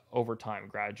 over time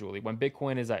gradually. When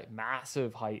Bitcoin is at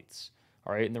massive heights,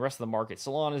 all right, and the rest of the market,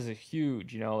 Solana is a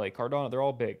huge, like Cardano, they're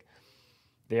all big.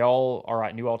 They all are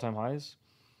at new all-time highs.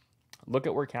 Look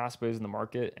at where Kaspa is in the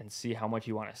market and see how much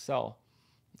you want to sell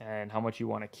and how much you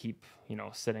want to keep,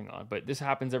 sitting on. But this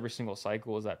happens every single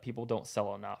cycle, is that people don't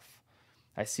sell enough.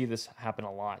 I see this happen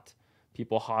a lot.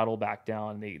 People hodl back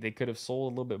down. They could have sold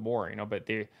a little bit more, but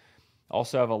they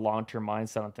also have a long-term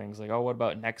mindset on things like, oh, what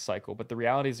about next cycle? But the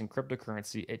reality is in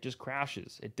cryptocurrency, it just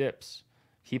crashes. It dips.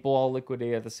 People all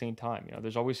liquidate at the same time.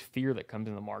 There's always fear that comes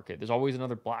in the market. There's always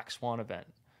another black swan event.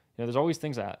 There's always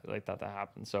things like that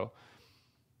happen. So,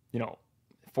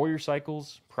 4-year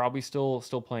cycles probably still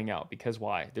playing out, because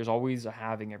why? There's always a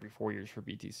halving every 4 years for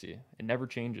BTC. It never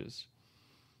changes.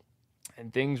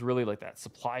 And things really like that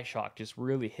supply shock just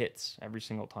really hits every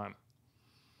single time.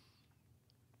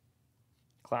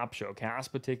 Clap show.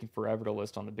 Kaspa taking forever to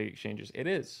list on the big exchanges. It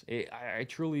is. I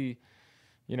truly,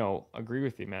 agree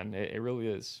with you, man. It really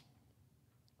is.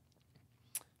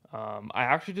 I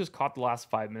actually just caught the last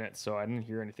 5 minutes, so I didn't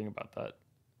hear anything about that.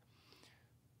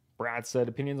 Brad said,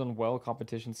 opinions on well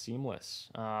competition seamless.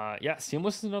 Yeah,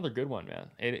 seamless is another good one, man.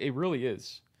 It really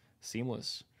is.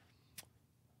 Seamless.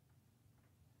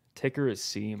 Ticker is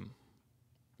Seam.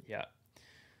 Yeah.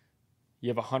 You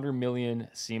have 100 million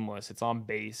seamless. It's on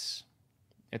base.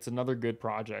 It's another good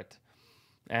project.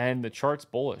 And the chart's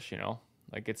bullish,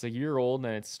 Like it's a year old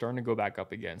and it's starting to go back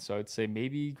up again. So I'd say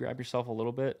maybe grab yourself a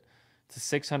little bit. It's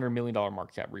a $600 million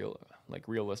market cap,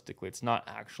 realistically. It's not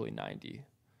actually 90.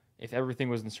 If everything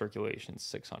was in circulation, it's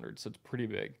 600, so it's pretty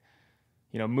big.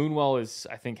 Moonwell is,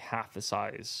 I think, half the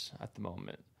size at the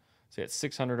moment. So it's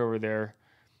 600 over there,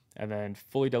 and then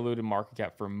fully diluted market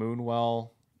cap for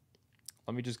Moonwell.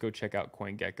 Let me just go check out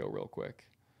CoinGecko real quick.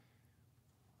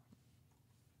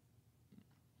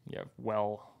 Yeah,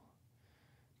 well,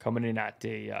 coming in at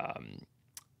a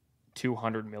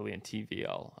 200 million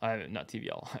TVL, not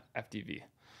TVL, FDV.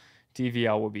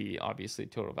 TVL will be obviously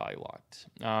total value locked.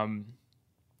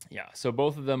 Yeah, so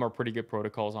both of them are pretty good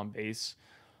protocols on base.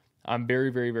 I'm very,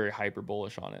 very, very hyper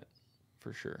bullish on it,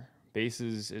 for sure. Base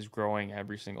is growing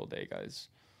every single day, guys.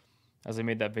 As I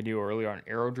made that video earlier on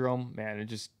Aerodrome, man, it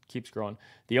just keeps growing.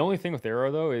 The only thing with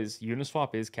Aero, though, is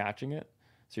Uniswap is catching it.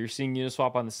 So you're seeing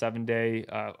Uniswap on the 7-day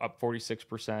up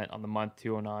 46%, on the month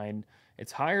 209.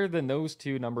 It's higher than those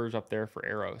two numbers up there for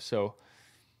Aero. So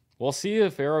we'll see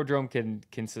if Aerodrome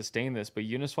can sustain this, but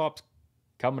Uniswap's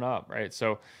coming up, right?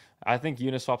 So I think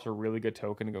Uniswap's a really good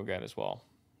token to go get as well.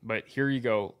 But here you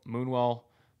go, Moonwell,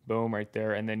 boom, right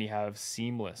there. And then you have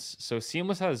Seamless. So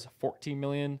Seamless has 14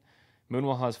 million.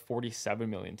 Moonwell has 47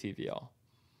 million TVL.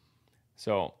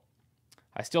 So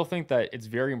I still think that it's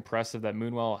very impressive that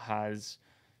Moonwell has,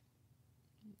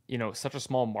 such a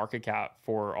small market cap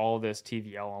for all this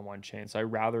TVL on one chain. So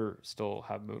I'd rather still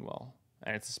have Moonwell.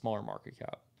 And it's a smaller market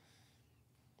cap.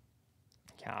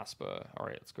 Kaspa. All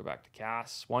right, let's go back to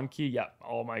Cas. 1Key. Yep,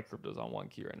 all my crypto's on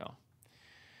 1Key right now.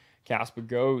 Kaspa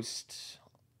Ghost.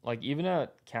 Like even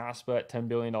at Kaspa at $10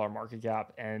 billion market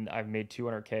cap and I've made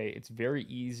 200K, it's very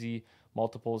easy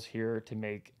multiples here to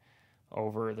make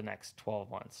over the next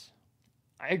 12 months.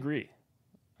 I agree.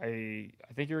 I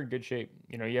think you're in good shape.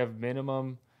 You have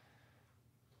minimum.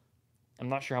 I'm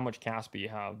not sure how much Kaspa you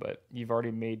have, but you've already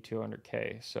made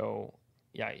 200K. So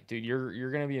yeah, dude,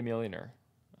 you're gonna be a millionaire.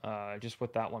 Just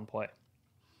with that one play.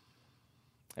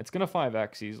 It's going to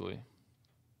 5x easily.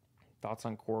 Thoughts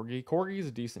on Corgi? Corgi is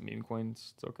a decent meme coin.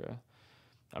 It's okay.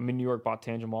 I'm in New York, bought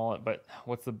Tangent Wallet, but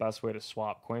what's the best way to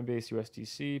swap? Coinbase,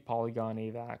 USDC, Polygon,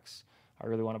 AVAX. I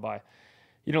really want to buy.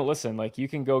 Listen, like you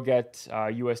can go get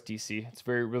USDC. It's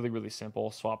really, really simple.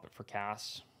 Swap it for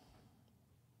CAS.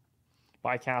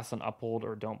 Buy CAS on Uphold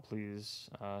or don't please.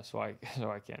 So I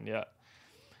can, yeah.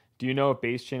 Do you know if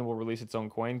Base Chain will release its own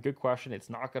coin? Good question. It's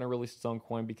not going to release its own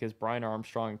coin because Brian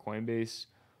Armstrong and Coinbase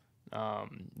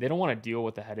They don't want to deal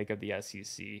with the headache of the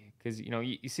SEC because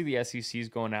you see the SEC is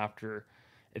going after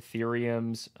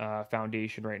Ethereum's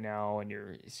foundation right now, and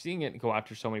you're seeing it go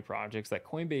after so many projects that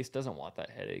Coinbase doesn't want that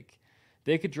headache.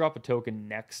 They could drop a token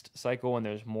next cycle when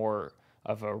there's more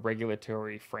of a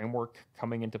regulatory framework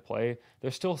coming into play.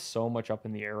 There's still so much up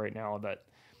in the air right now that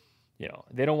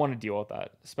they don't want to deal with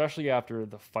that, especially after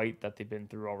the fight that they've been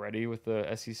through already with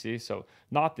the SEC. So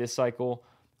not this cycle,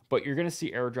 but you're going to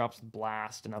see airdrops,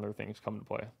 Blast, and other things come into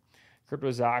play.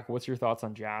 Crypto Zach, what's your thoughts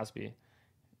on Jasby?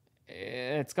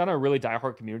 It's got a really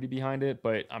diehard community behind it,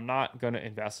 but I'm not going to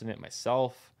invest in it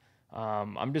myself.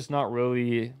 I'm just not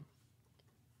really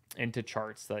into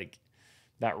charts like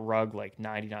that rug, like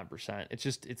 99%.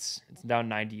 It's down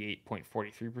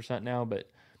 98.43% now, but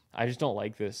I just don't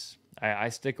like this. I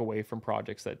stick away from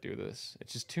projects that do this.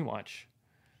 It's just too much.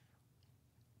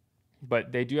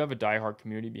 But they do have a diehard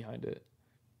community behind it.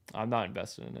 I'm not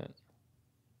invested in it.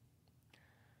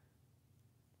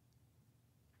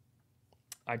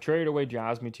 I traded away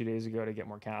Jasmine 2 days ago to get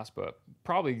more Kaspa.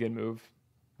 Probably a good move.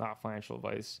 Not financial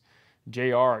advice.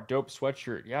 JR, dope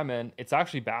sweatshirt. Yeah, man. It's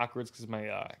actually backwards because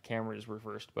my camera is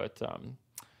reversed. But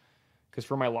because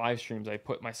for my live streams, I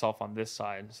put myself on this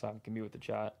side so I can be with the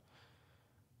chat.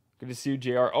 Good to see you,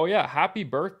 JR. Oh, yeah. Happy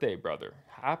birthday, brother.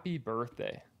 Happy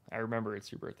birthday. I remember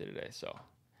it's your birthday today. So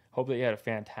hope that you had a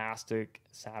fantastic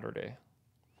Saturday.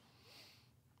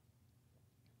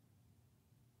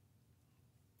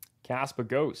 Kaspa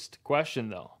Ghost. Question,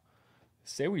 though.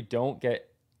 Say we don't get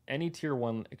any tier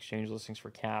 1 exchange listings for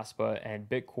Kaspa and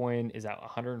Bitcoin is at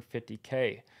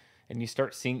 150K and you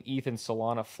start seeing ETH and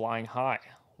Solana flying high.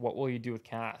 What will you do with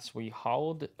Kas? Will you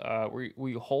hold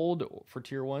for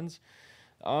tier 1s?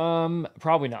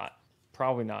 Probably not.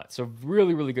 Probably not. So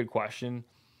really, really good question.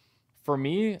 For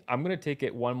me, I'm going to take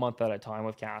it 1 month at a time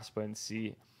with Kaspa and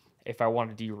see if I want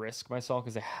to de-risk myself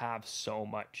because I have so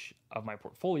much of my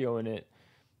portfolio in it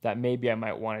that maybe I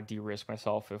might want to de-risk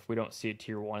myself if we don't see a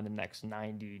tier 1 in the next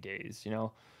 90 days,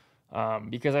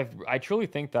 because I truly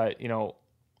think that,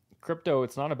 crypto,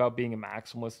 it's not about being a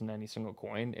maximalist in any single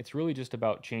coin. It's really just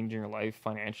about changing your life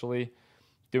financially,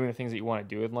 doing the things that you want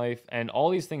to do in life. And all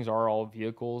these things are all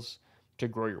vehicles to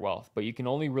grow your wealth, but you can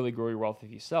only really grow your wealth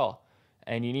if you sell,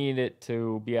 and you need it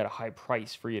to be at a high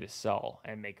price for you to sell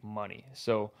and make money.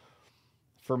 So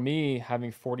for me,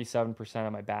 having 47%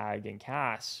 of my bag in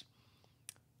Kas,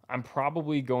 I'm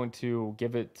probably going to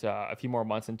give it a few more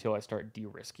months until I start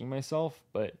de-risking myself.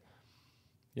 But,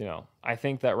 I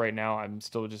think that right now I'm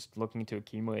still just looking to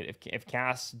accumulate. If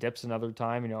Kas dips another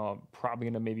time, I'm probably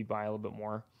going to maybe buy a little bit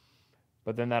more.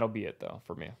 But then that'll be it, though,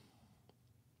 for me.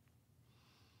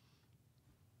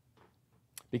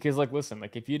 Because, listen,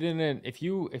 if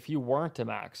you weren't a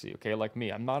maxi, okay, like me,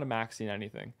 I'm not a maxi in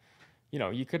anything.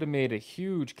 You could have made a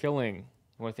huge killing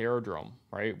with Aerodrome,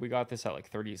 right? We got this at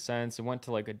 30 cents. It went to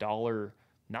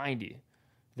 $1.90.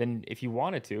 Then if you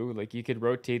wanted to, you could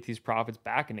rotate these profits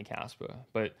back into Kaspa.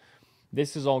 But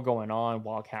this is all going on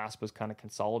while Kaspa's kind of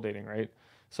consolidating, right?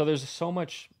 So there's so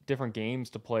much different games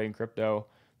to play in crypto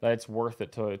that it's worth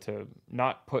it to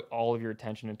not put all of your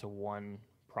attention into one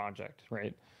project,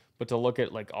 right? But to look at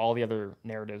all the other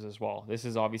narratives as well. This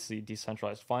is obviously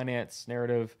decentralized finance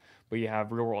narrative, but you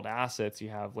have real world assets, you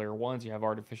have layer 1s, you have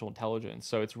artificial intelligence.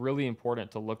 So it's really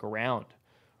important to look around,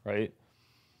 right?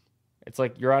 It's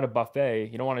like you're at a buffet.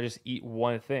 You don't want to just eat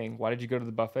one thing. Why did you go to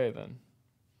the buffet then?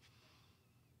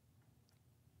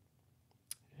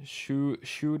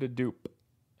 Shuba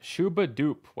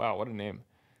Dupe. Wow, what a name.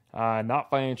 Not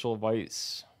financial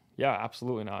advice. Yeah,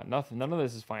 absolutely not. None of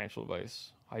this is financial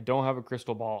advice. I don't have a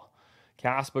crystal ball.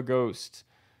 Kaspa Ghost,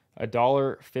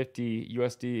 $1.50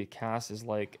 USD. Kas is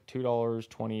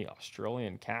 $2.20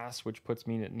 Australian Kas, which puts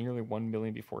me at nearly 1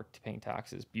 million before paying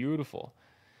taxes. Beautiful.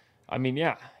 I mean,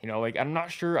 yeah, I'm not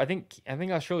sure. I think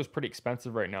Australia is pretty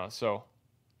expensive right now, so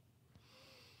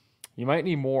you might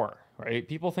need more, right?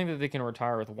 People think that they can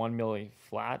retire with 1 million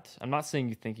flat. I'm not saying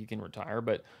you think you can retire,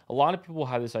 but a lot of people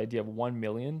have this idea of 1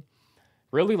 million.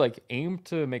 Really, aim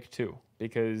to make 2,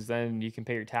 because then you can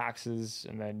pay your taxes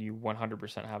and then you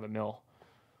 100% have a mil.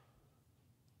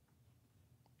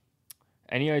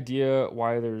 Any idea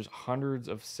why there's hundreds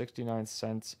of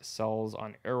 69-cent sells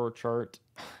on AeroChart?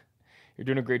 You're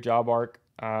doing a great job, Arc.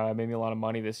 Made me a lot of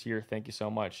money this year. Thank you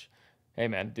so much. Hey,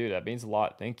 man, dude, that means a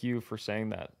lot. Thank you for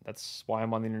saying that. That's why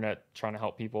I'm on the internet, trying to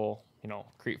help people,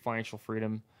 create financial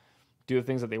freedom, do the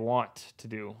things that they want to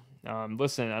do.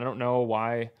 Listen, I don't know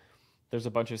why there's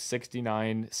a bunch of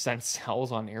 69-cent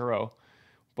sells on Aero,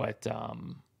 but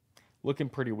looking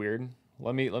pretty weird.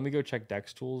 Let me go check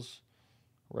Dex Tools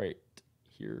right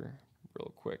here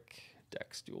real quick.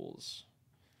 Dex Tools.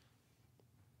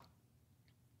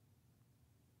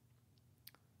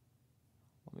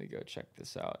 me go check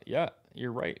this out. Yeah,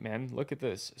 you're right, man. Look at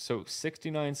this. So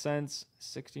 69 cents,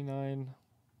 69.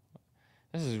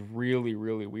 This is really,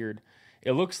 really weird.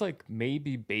 It looks like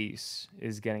maybe base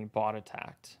is getting bot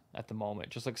attacked at the moment,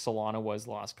 just like Solana was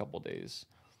the last couple days.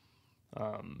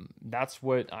 That's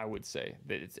what I would say.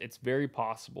 That it's very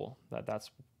possible that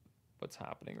that's what's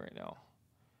happening right now.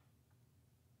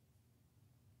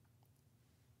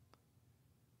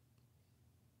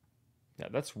 Yeah,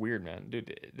 that's weird, man.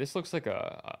 Dude, this looks like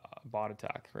a bot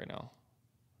attack right now.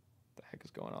 What the heck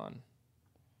is going on?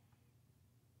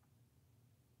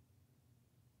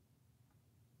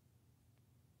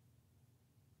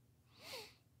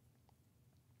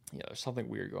 Yeah, there's something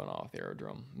weird going on with the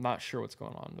aerodrome. I'm not sure what's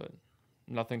going on, but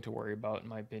nothing to worry about in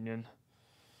my opinion.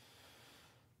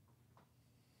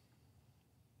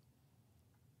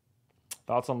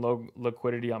 Thoughts on low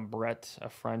liquidity on Brett? A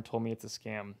friend told me it's a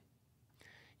scam.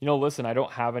 You know, listen, I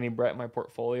don't have any Brett in my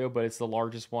portfolio, but it's the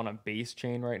largest one on base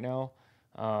chain right now.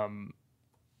 Are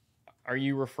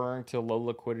you referring to low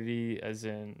liquidity as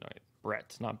in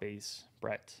Brett, not base?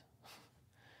 Brett.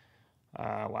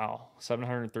 Wow,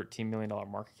 $713 million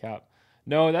market cap.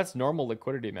 No, that's normal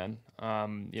liquidity, man.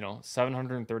 You know,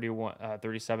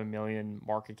 37 million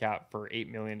market cap for $8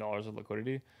 million of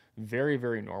liquidity. Very,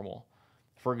 very normal.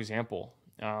 For example,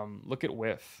 look at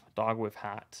WIF, Dog with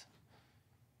Hat.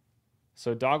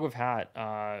 So Dog with Hat,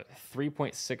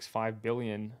 3.65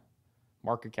 billion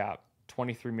market cap,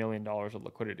 $23 million of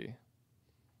liquidity.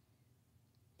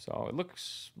 So it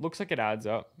looks like it adds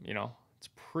up. You know, it's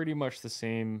pretty much the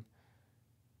same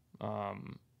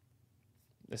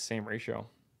ratio,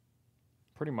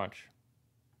 pretty much.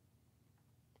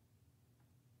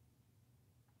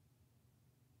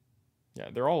 Yeah,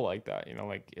 they're all like that. You know,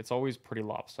 like it's always pretty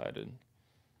lopsided.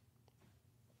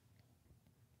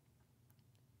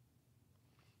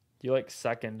 Do you like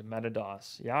second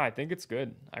MetaDOS? Yeah, I think it's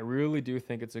good. I really do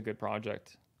think it's a good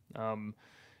project. You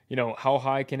know, how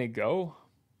high can it go?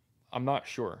 I'm not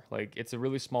sure. Like, it's a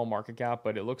really small market cap,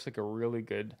 but it looks like a really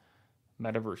good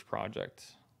metaverse project.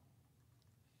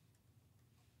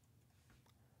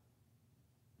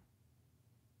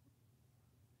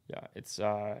 Yeah, it's,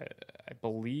 I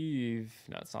believe,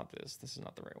 no, it's not this. This is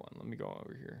not the right one. Let me go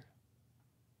over here.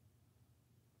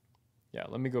 Yeah,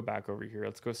 let me go back over here.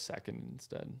 Let's go second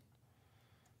instead.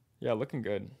 Yeah, looking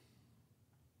good.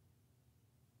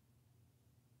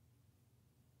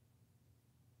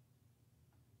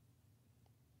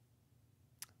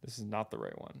 This is not the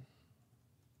right one.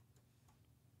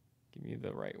 Give me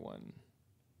the right one.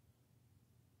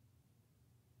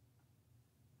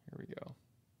 Here we go.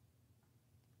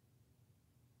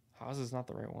 How is this not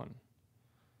the right one?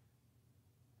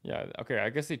 Yeah, okay,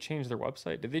 I guess they changed their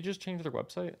website. Did they just change their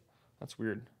website? That's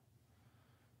weird.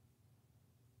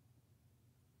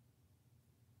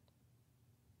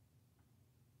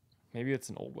 Maybe it's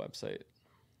an old website.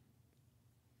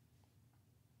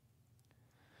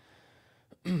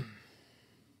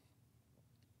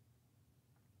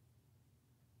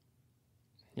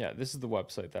 Yeah, this is the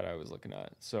website that I was looking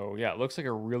at. So yeah, it looks like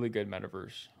a really good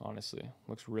metaverse, honestly.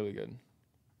 Looks really good.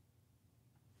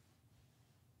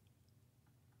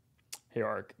 Hey,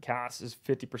 Arc, CAS is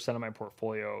 50% of my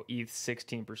portfolio, ETH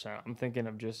 16%. I'm thinking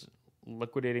of just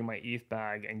liquidating my ETH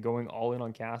bag and going all in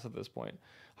on CAS at this point.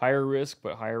 Higher risk,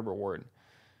 but higher reward.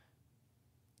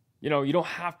 You know, you don't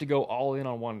have to go all in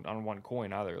on one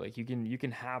coin either. Like you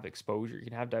can have exposure, you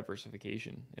can have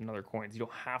diversification in other coins. You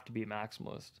don't have to be a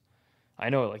maximalist. I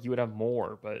know, like you would have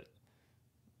more, but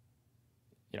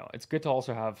you know, it's good to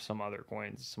also have some other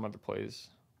coins, some other plays.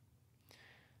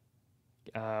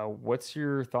 What's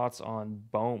your thoughts on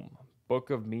Bohm?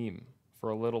 Book of Meme for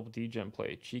a little degen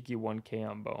play. Cheeky 1K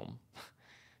on Bohm.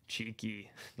 Cheeky,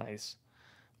 nice.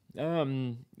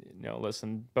 No,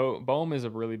 listen, Bohm is a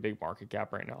really big market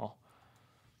cap right now.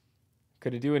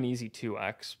 Could it do an easy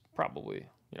 2x? Probably.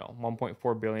 You know,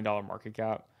 $1.4 billion market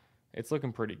cap. It's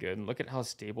looking pretty good. And look at how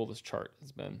stable this chart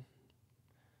has been.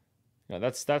 You know,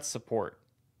 that's support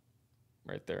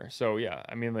right there. So yeah,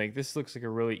 I mean, like this looks like a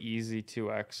really easy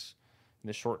 2x in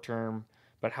the short term.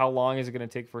 But how long is it going to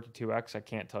take for it to 2x? I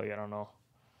can't tell you. I don't know.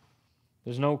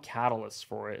 There's no catalyst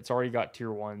for it. It's already got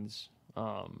tier ones.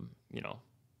 You know,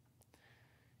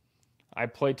 I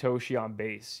play Toshi on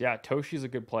base. Yeah, Toshi's a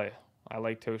good play. I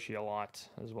like Toshi a lot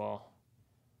as well.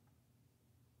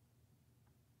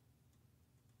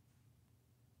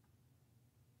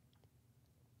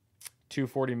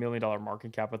 $240 million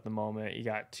market cap at the moment. You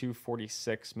got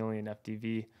 246 million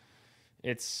FDV.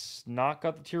 It's not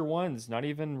got the tier ones, not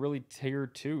even really tier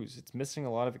twos. It's missing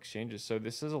a lot of exchanges. So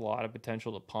this is a lot of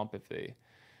potential to pump if they,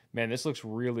 man, this looks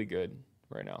really good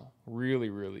right now. Really,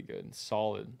 really good.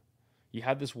 Solid. You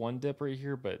had this one dip right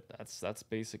here, but that's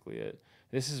basically it.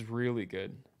 This is really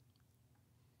good.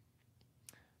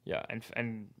 Yeah,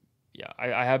 and yeah,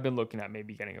 I have been looking at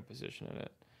maybe getting a position in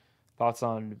it. Thoughts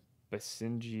on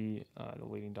Basinji, the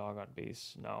leading dog on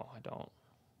base? No, I don't.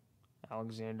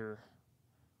 Alexander.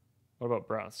 What about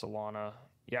Brett on Solana?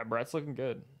 Yeah, Brett's looking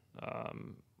good.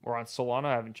 Or on Solana,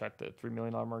 I haven't checked it. $3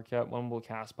 million market cap. When will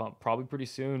Cast pump? Probably pretty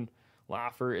soon.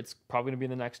 Laffer, it's probably going to be in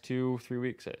the next 2-3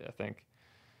 weeks, I think.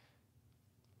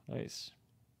 Nice.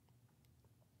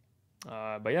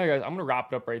 But yeah, guys, I'm going to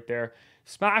wrap it up right there.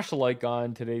 Smash the like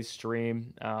on today's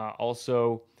stream.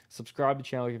 Also, subscribe to the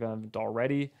channel if you haven't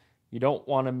already. You don't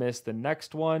want to miss the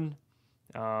next one.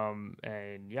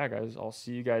 And yeah, guys, I'll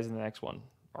see you guys in the next one.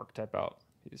 Archetype out.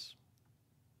 Peace.